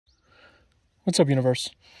What's up,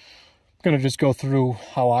 universe? I'm going to just go through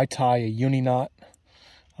how I tie a Uni Knot.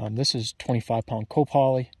 This is 25-pound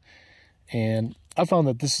Copoly, and I found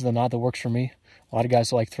that this is the knot that works for me. A lot of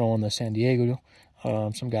guys like throwing the San Diego.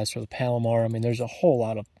 Some guys throw the Palomar. I mean, there's a whole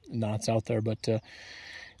lot of knots out there, but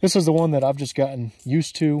this is the one that I've just gotten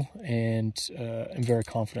used to and am very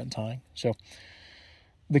confident in tying. So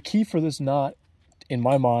the key for this knot, in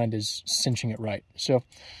my mind, is cinching it right. So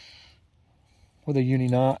with a Uni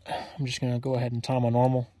Knot, I'm just going to go ahead and tie my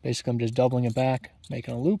normal. Basically, I'm just doubling it back,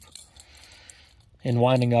 making a loop, and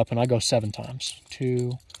winding up, and I go 7 times.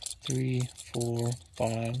 2, 3, 4,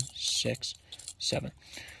 5, 6, 7.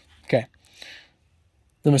 Okay.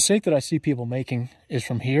 The mistake that I see people making is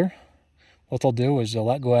from here. What they'll do is they'll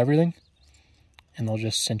let go of everything, and they'll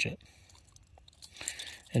just cinch it.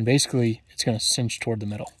 And basically, it's going to cinch toward the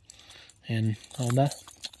middle. And I'll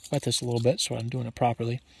wet this a little bit so I'm doing it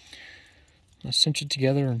properly. I'll cinch it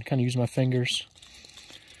together and kind of use my fingers.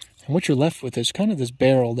 And what you're left with is kind of this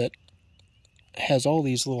barrel that has all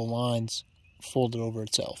these little lines folded over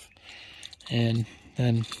itself. And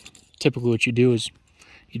then typically what you do is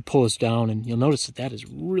you'd pull this down, and you'll notice that that is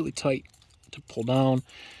really tight to pull down.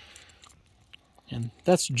 And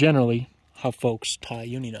that's generally how folks tie a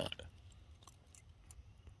Uni Knot.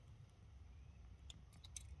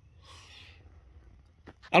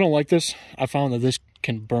 I don't like this. I found that this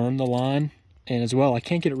can burn the line, and as well, I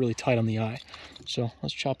can't get it really tight on the eye. So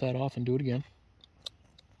let's chop that off and do it again.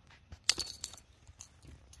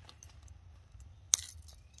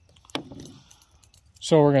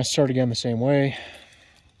 So we're going to start again the same way.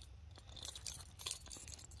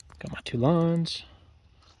 Got my 2 lines,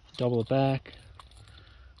 double it back,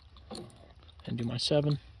 and do my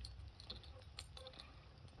 7.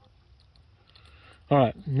 All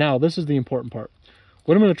right, now this is the important part.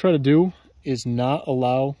 What I'm going to try to do is not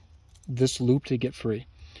allow this loop to get free.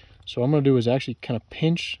 So what I'm going to do is actually kind of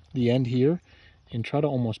pinch the end here and try to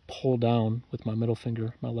almost pull down with my middle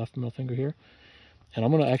finger, my left middle finger here. And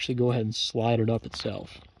I'm going to actually go ahead and slide it up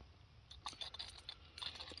itself.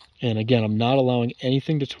 And again, I'm not allowing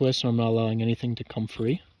anything to twist, and I'm not allowing anything to come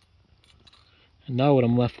free. And now what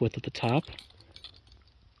I'm left with at the top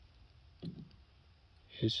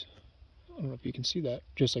is, I don't know if you can see that,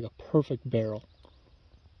 just like a perfect barrel.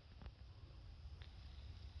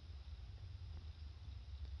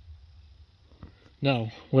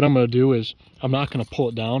 Now, what I'm going to do is, I'm not going to pull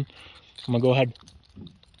it down. I'm going to go ahead,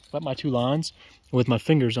 let my 2 lines, and with my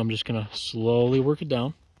fingers, I'm just going to slowly work it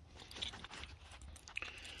down.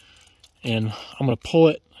 And I'm going to pull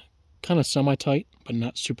it kind of semi-tight, but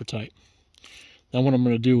not super tight. Now what I'm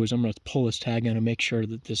going to do is I'm going to pull this tag in and make sure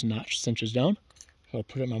that this knot cinches down. So I'll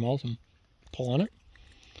put it in my mouth and pull on it.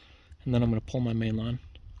 And then I'm going to pull my main line.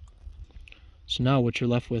 So now what you're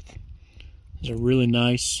left with is a really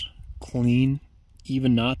nice, clean,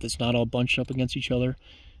 even knot that's not all bunched up against each other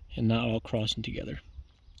and not all crossing together.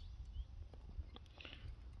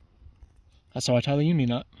 That's how I tie the Uni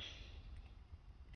Knot.